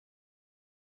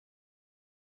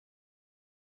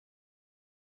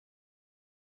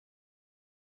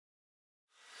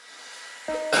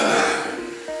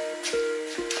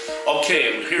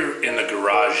Okay, I'm here in the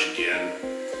garage again.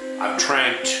 I'm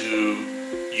trying to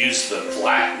use the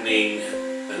flattening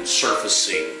and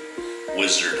surfacing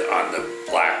wizard on the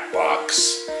black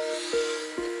box.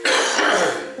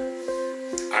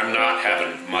 I'm not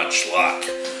having much luck.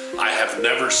 I have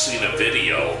never seen a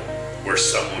video where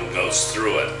someone goes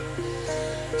through it.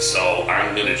 So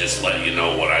I'm gonna just let you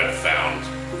know what I've found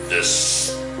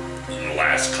this in the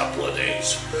last couple of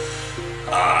days.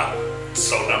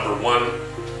 So number one,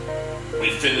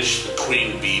 we finished the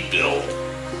QueenBee build.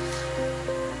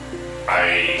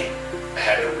 I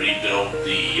had to rebuild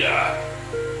the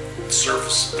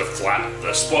surface, the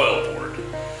Spoilboard.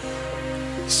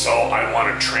 So I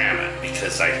want to tram it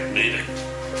because I made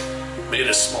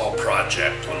a small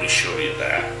project. Let me show you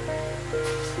that.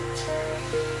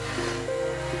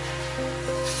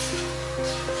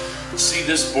 See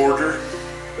this border?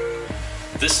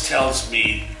 This tells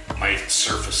me my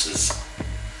surface is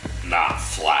not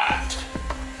flat.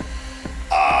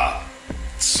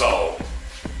 So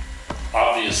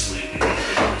obviously we need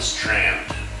to get this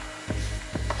trimmed.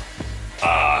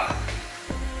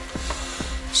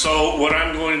 So what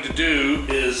I'm going to do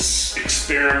is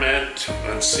experiment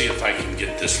and see if I can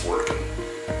get this working.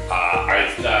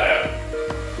 I've got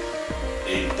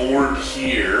a board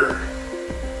here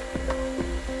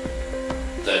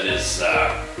that is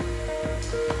a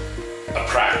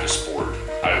practice board.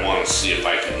 I want to see if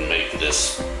I can make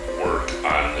this work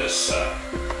on this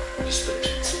just a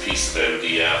piece of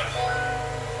MDF,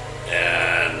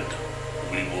 and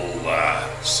we will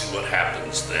see what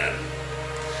happens then.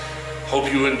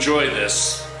 Hope you enjoy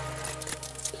this.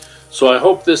 So I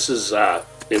hope this is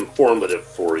informative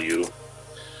for you.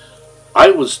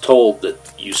 I was told that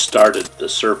you started the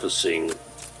surfacing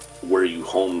where you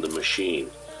home the machine.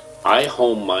 I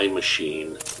home my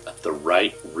machine at the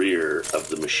right rear of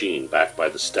the machine, back by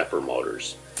the stepper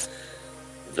motors.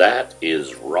 That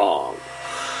is wrong.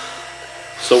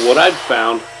 So what I've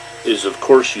found is, of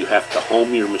course, you have to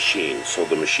home your machine so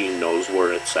the machine knows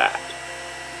where it's at.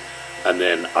 And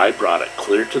then I brought it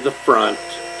clear to the front,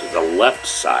 to the left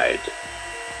side,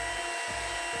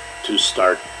 to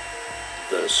start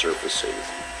the surfacing.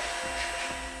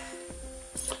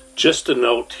 Just a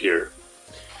note here.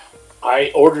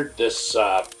 I ordered this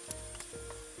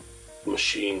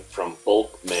machine from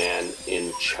Bulkman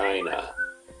in China,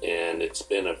 and it's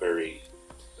been a great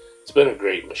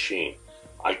machine.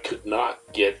 I could not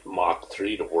get Mach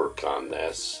 3 to work on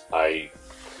this. I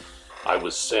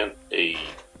was sent a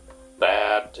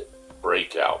bad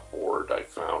breakout board, I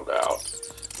found out,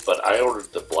 but I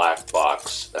ordered the black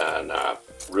box and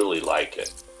really like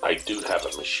it. I do have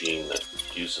a machine that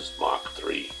uses Mach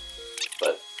 3,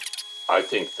 but I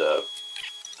think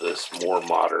this more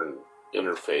modern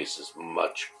interface is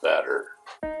much better.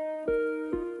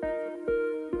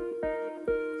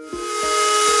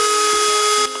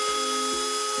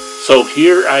 So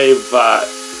here I've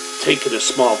taken a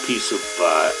small piece of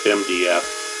MDF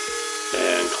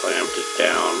and clamped it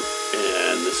down,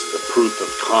 and this is a proof of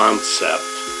concept.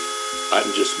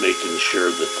 I'm just making sure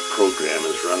that the program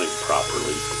is running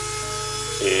properly,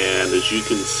 and as you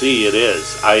can see, it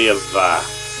is. I have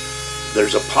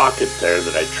there's a pocket there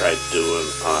that I tried doing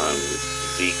on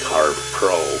VCarve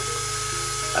Pro,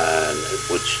 and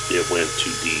which it went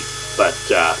too deep. But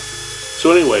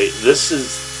so anyway, this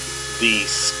is the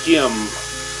Skim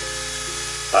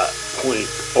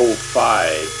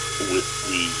 0.05 with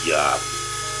the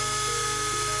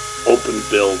Open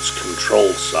Builds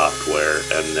control software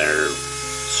and their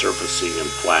surfacing and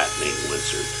flattening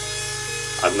wizard.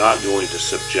 I'm not going to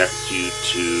subject you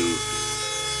to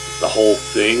the whole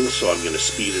thing, so I'm going to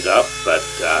speed it up, but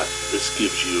this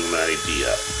gives you an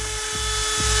idea.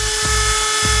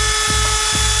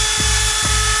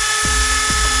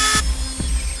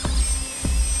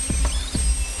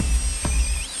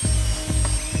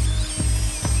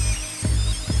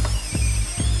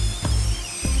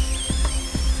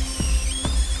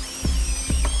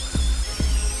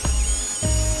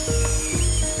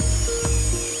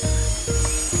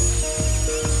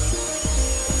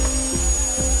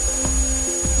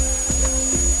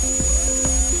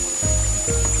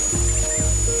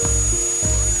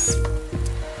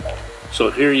 So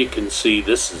here you can see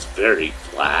this is very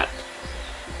flat.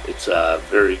 It's a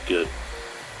very good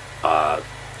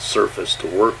surface to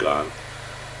work on.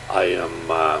 I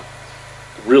am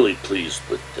really pleased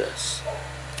with this.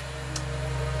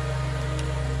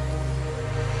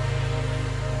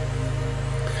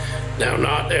 Now,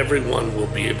 not everyone will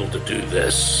be able to do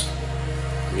this.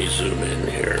 Let me zoom in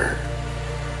here.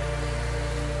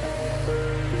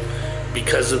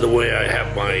 Because of the way I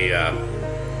have my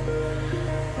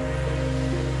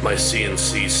my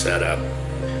CNC setup,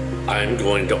 I'm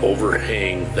going to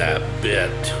overhang that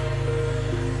bit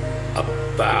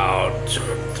about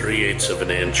 3/8 of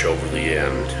an inch over the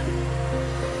end,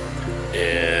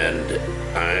 and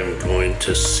I'm going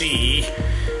to see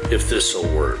if this will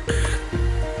work.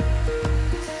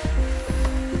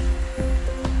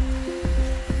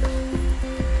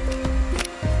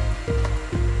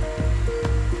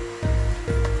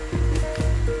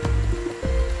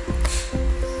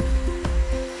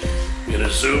 I'm gonna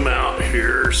zoom out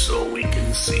here so we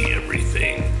can see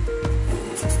everything.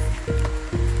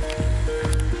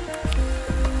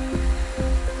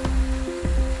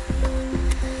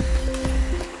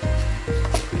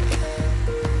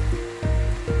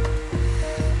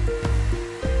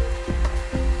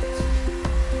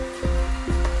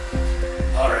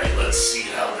 Let's see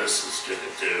how this is going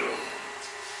to do.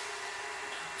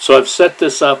 So I've set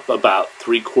this up about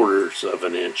 3/4 of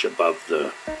an inch above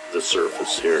the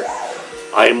surface here.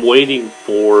 I am waiting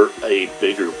for a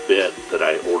bigger bit that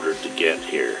I ordered to get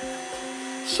here.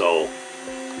 So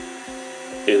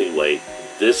anyway,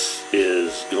 this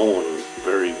is going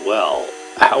very well.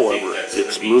 However,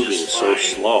 it's moving so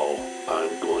slow,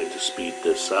 I'm going to speed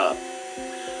this up.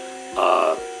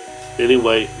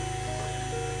 Anyway,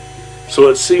 so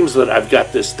it seems that I've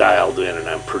got this dialed in and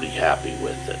I'm pretty happy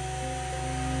with it.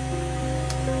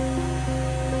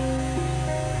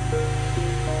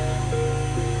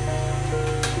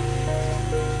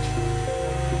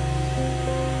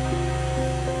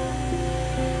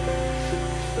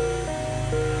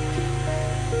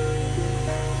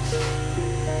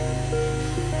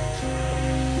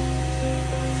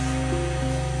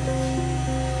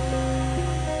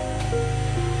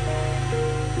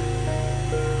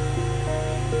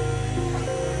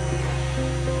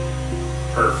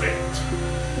 Perfect.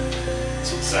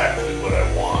 It's exactly what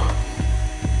I want.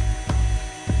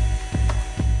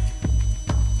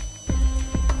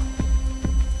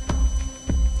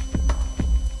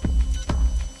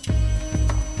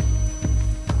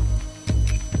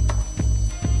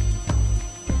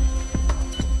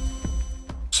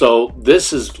 So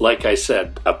this is, like I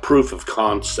said, a proof of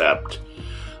concept.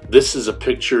 This is a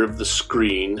picture of the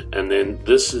screen, and then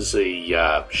this is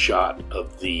a shot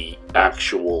of the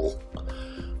actual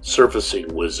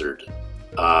surfacing wizard.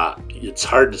 It's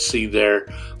hard to see there.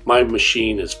 My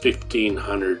machine is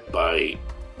 1500 by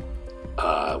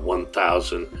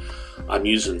 1000. I'm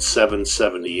using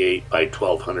 778 by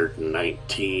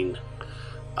 1219.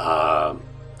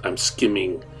 I'm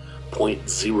skimming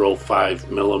 0.05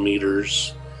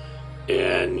 millimeters,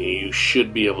 and you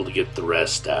should be able to get the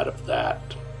rest out of that.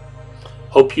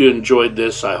 Hope you enjoyed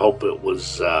this. I hope it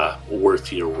was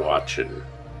worth your watching.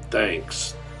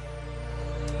 Thanks.